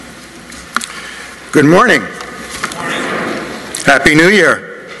Good morning. Happy New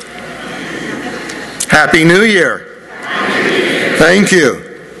Year. Happy New Year. Thank you.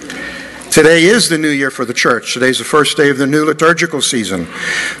 Today is the new year for the church. Today's the first day of the new liturgical season,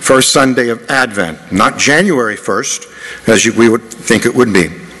 first Sunday of Advent, not January 1st, as we would think it would be.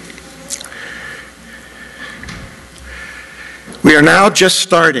 We are now just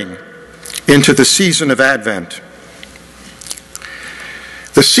starting into the season of Advent.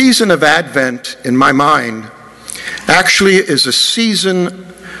 The season of Advent, in my mind, actually is a season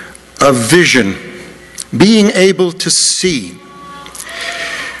of vision, being able to see.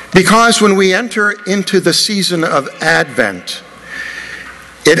 Because when we enter into the season of Advent,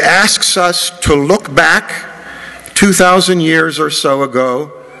 it asks us to look back 2,000 years or so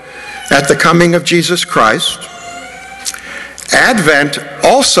ago at the coming of Jesus Christ. Advent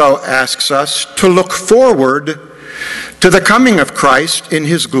also asks us to look forward to the coming of Christ in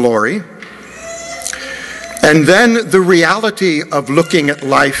his glory, and then the reality of looking at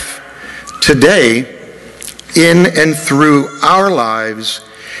life today in and through our lives,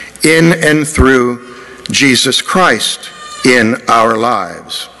 in and through Jesus Christ in our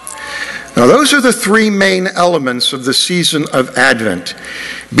lives. Now, those are the three main elements of the season of Advent: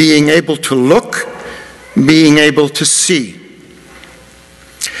 being able to look, being able to see.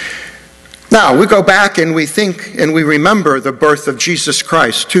 Now, we go back and we think and we remember the birth of Jesus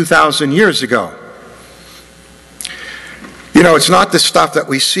Christ 2,000 years ago. You know, it's not the stuff that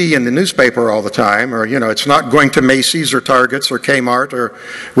we see in the newspaper all the time, or, it's not going to Macy's or Target's or Kmart or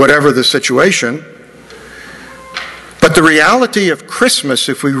whatever the situation. But the reality of Christmas,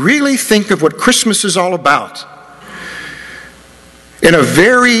 if we really think of what Christmas is all about, in a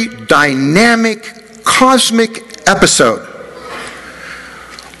very dynamic, cosmic episode,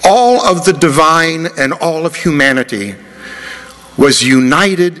 all of the divine and all of humanity was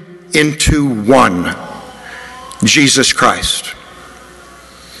united into one, Jesus Christ.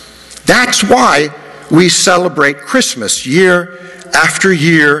 That's why we celebrate Christmas year after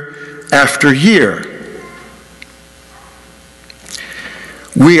year after year.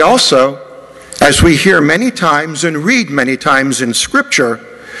 We also, as we hear many times and read many times in Scripture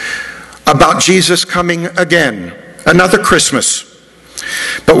about Jesus coming again, another Christmas.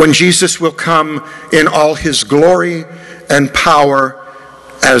 But when Jesus will come in all his glory and power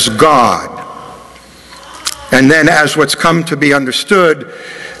as God. And then, as what's come to be understood,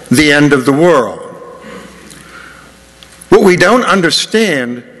 the end of the world. What we don't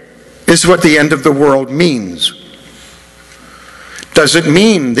understand is what the end of the world means. Does it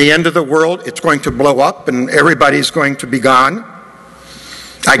mean the end of the world, it's going to blow up and everybody's going to be gone?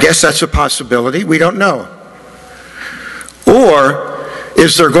 I guess that's a possibility. We don't know. Or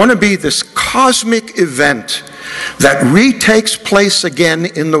is there going to be this cosmic event that retakes place again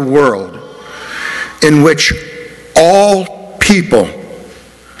in the world, in which all people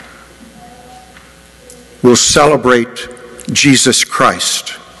will celebrate Jesus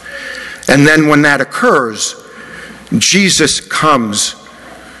Christ? And then when that occurs, Jesus comes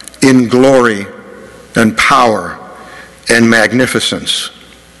in glory and power and magnificence.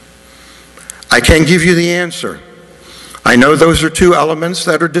 I can't give you the answer. I know those are two elements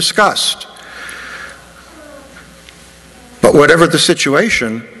that are discussed. But whatever the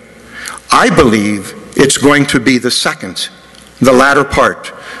situation, I believe it's going to be the second, the latter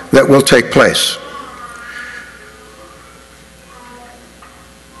part, that will take place.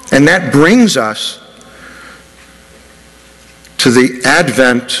 And that brings us to the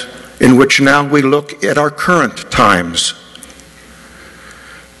Advent in which now we look at our current times.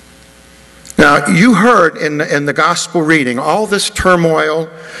 Now, you heard in the gospel reading all this turmoil,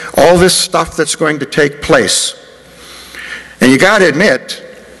 all this stuff that's going to take place. And you got to admit,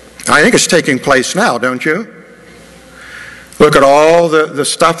 I think it's taking place now, don't you? Look at all the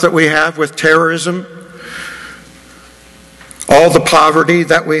stuff that we have with terrorism, all the poverty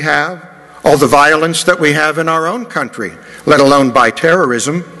that we have, all the violence that we have in our own country, let alone by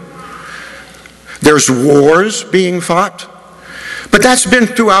terrorism. There's wars being fought, but that's been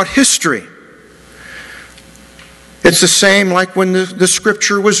throughout history. It's the same like when the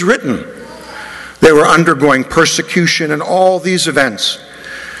scripture was written. They were undergoing persecution and all these events.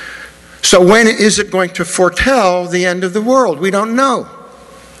 So when is it going to foretell the end of the world? We don't know.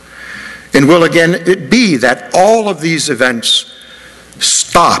 And will again it be that all of these events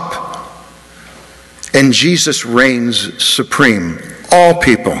stop and Jesus reigns supreme, all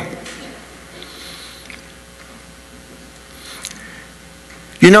people?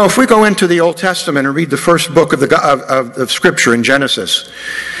 You know, if we go into the Old Testament and read the first book of Scripture in Genesis,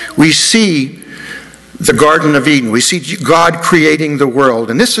 we see the Garden of Eden. We see God creating the world.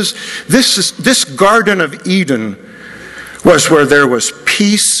 And this Garden of Eden was where there was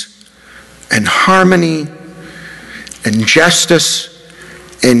peace and harmony and justice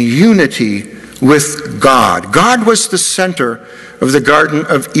and unity with God. God was the center of the Garden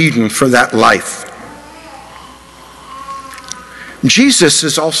of Eden for that life. Jesus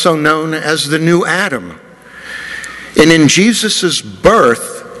is also known as the new Adam. And in Jesus'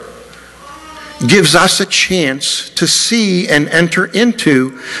 birth gives us a chance to see and enter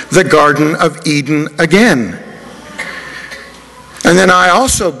into the Garden of Eden again. And then I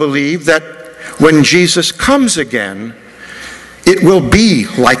also believe that when Jesus comes again, it will be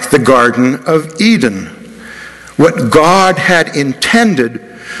like the Garden of Eden, what God had intended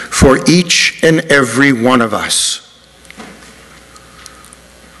for each and every one of us.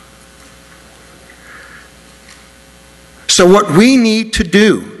 So what we need to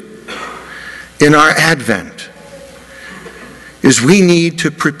do in our Advent is we need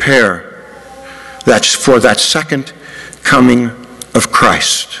to prepare for that second coming of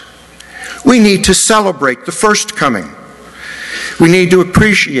Christ. We need to celebrate the first coming. We need to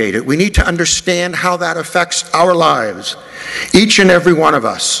appreciate it. We need to understand how that affects our lives, each and every one of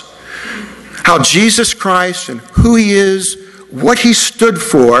us. How Jesus Christ and who he is, what he stood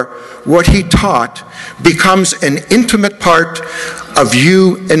for, what he taught, becomes an intimate part of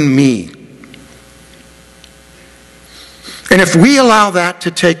you and me. And if we allow that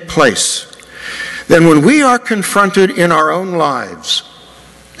to take place, then when we are confronted in our own lives,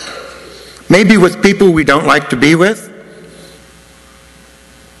 maybe with people we don't like to be with,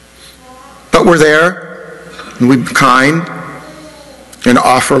 but we're there, and we're kind, and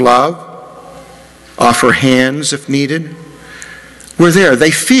offer love, offer hands if needed. We're there.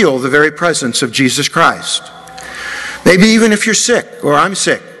 They feel the very presence of Jesus Christ. Maybe even if you're sick, or I'm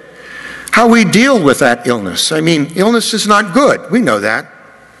sick, how we deal with that illness. I mean, illness is not good. We know that.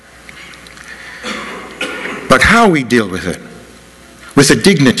 But how we deal with it, with the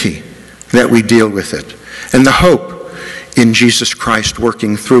dignity that we deal with it, and the hope in Jesus Christ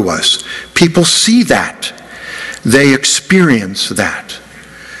working through us. People see that. They experience that.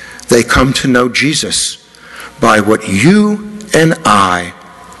 They come to know Jesus by what you and I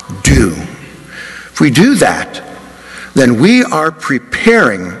do. If we do that, then we are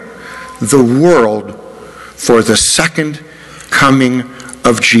preparing the world for the second coming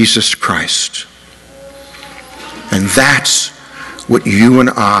of Jesus Christ. And that's what you and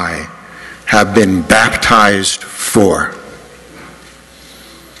I have been baptized for.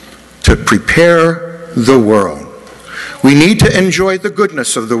 To prepare the world. We need to enjoy the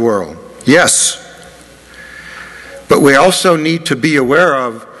goodness of the world, yes. But we also need to be aware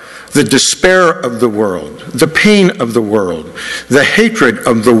of the despair of the world, the pain of the world, the hatred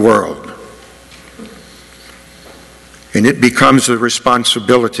of the world. And it becomes the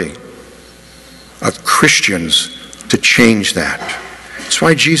responsibility of Christians to change that. That's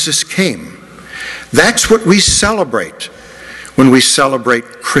why Jesus came. That's what we celebrate when we celebrate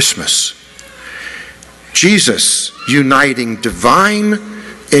Christmas. Jesus uniting divine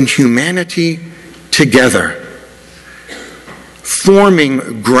and humanity together,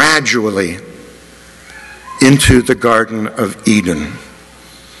 forming gradually into the Garden of Eden.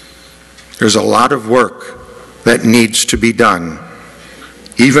 There's a lot of work that needs to be done,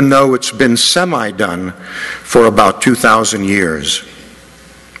 even though it's been semi-done for about 2,000 years.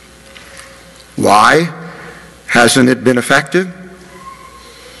 Why hasn't it been effective?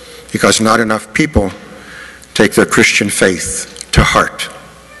 Because not enough people take their Christian faith to heart,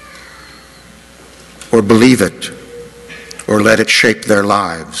 or believe it, or let it shape their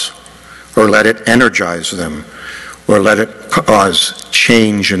lives, or let it energize them, or let it cause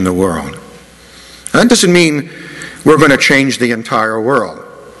change in the world. That doesn't mean we're going to change the entire world,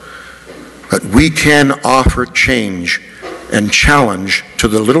 but we can offer change and challenge to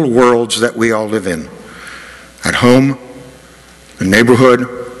the little worlds that we all live in. At home, the neighborhood,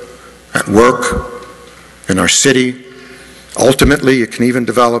 at work, in our city. Ultimately, it can even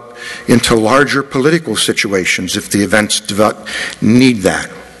develop into larger political situations if the events need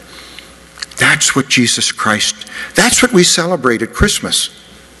that. That's what Jesus Christ, that's what we celebrate at Christmas.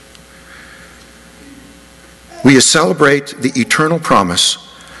 We celebrate the eternal promise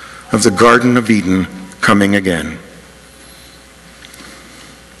of the Garden of Eden coming again.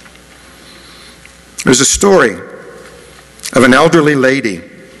 There's a story of an elderly lady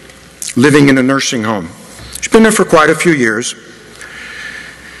living in a nursing home. She's been there for quite a few years.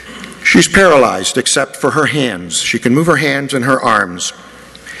 She's paralyzed except for her hands. She can move her hands and her arms.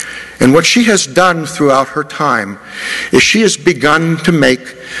 And what she has done throughout her time is she has begun to make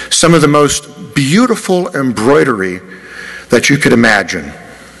some of the most beautiful embroidery that you could imagine.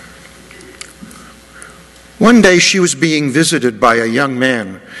 One day she was being visited by a young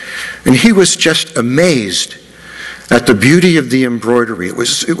man, and he was just amazed at the beauty of the embroidery. It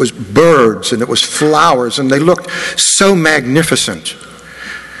was birds and it was flowers, and they looked so magnificent.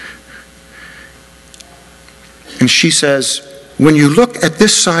 And she says, when you look at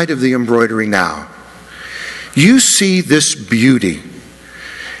this side of the embroidery now, you see this beauty.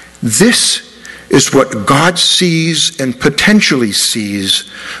 This is what God sees and potentially sees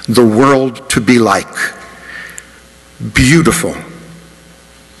the world to be like. Beautiful.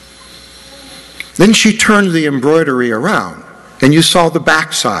 Then she turned the embroidery around, and you saw the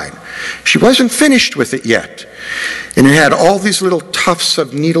backside. She wasn't finished with it yet. And it had all these little tufts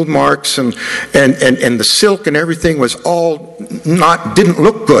of needle marks, and the silk and everything was all didn't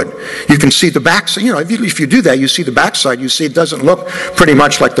look good. You can see the backside. You know, if you do that, you see the backside, you see it doesn't look pretty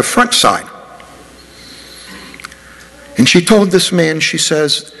much like the front side. And she told this man, she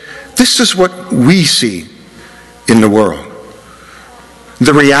says, this is what we see in the world.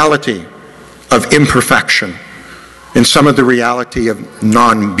 The reality of imperfection and some of the reality of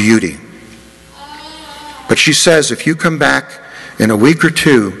non-beauty. But she says, if you come back in a week or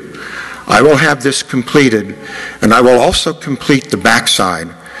two, I will have this completed, and I will also complete the backside,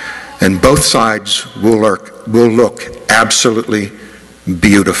 and both sides will look absolutely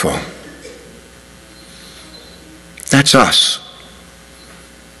beautiful. That's us.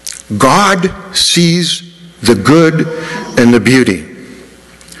 God sees the good and the beauty.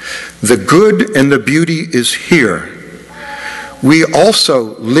 The good and the beauty is here. We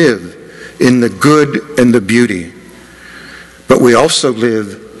also live in the good and the beauty, but we also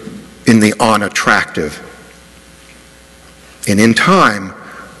live in the unattractive. And in time,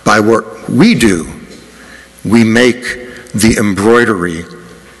 by what we do, we make the embroidery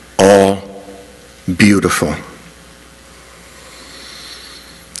all beautiful.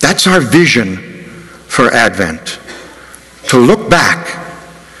 That's our vision for Advent. To look back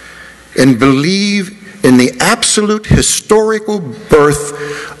and believe in the absolute historical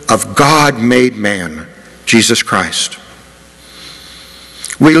birth of God-made man, Jesus Christ.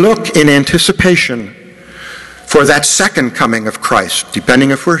 We look in anticipation for that second coming of Christ,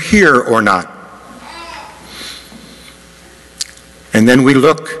 depending if we're here or not. And then we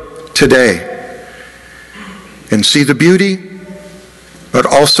look today and see the beauty, but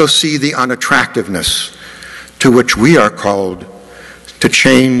also see the unattractiveness to which we are called to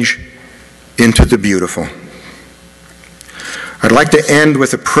change into the beautiful. I'd like to end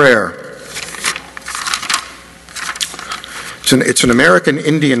with a prayer. It's an American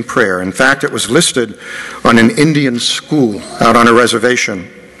Indian prayer. In fact, it was listed on an Indian school out on a reservation.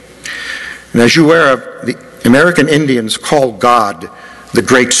 And as you're aware of, the American Indians call God the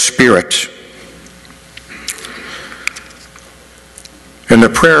Great Spirit. And the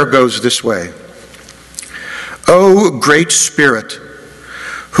prayer goes this way. O Great Spirit,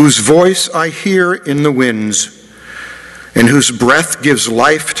 whose voice I hear in the winds, and whose breath gives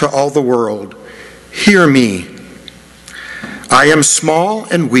life to all the world, hear me. I am small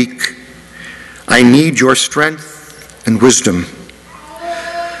and weak. I need your strength and wisdom.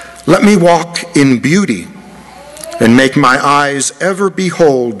 Let me walk in beauty and make my eyes ever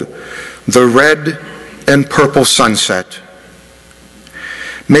behold the red and purple sunset.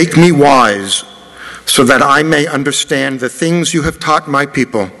 Make me wise so that I may understand the things you have taught my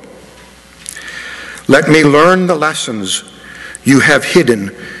people. Let me learn the lessons you have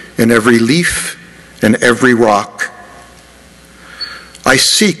hidden in every leaf and every rock. I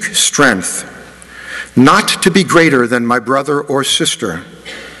seek strength, not to be greater than my brother or sister,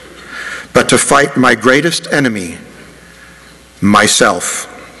 but to fight my greatest enemy, myself.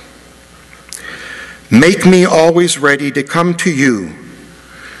 Make me always ready to come to you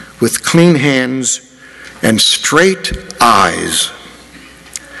with clean hands and straight eyes.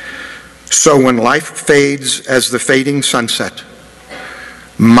 So when life fades as the fading sunset,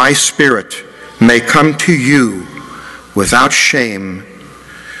 my spirit may come to you without shame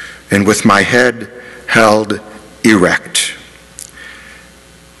and with my head held erect.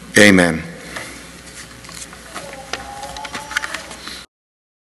 Amen.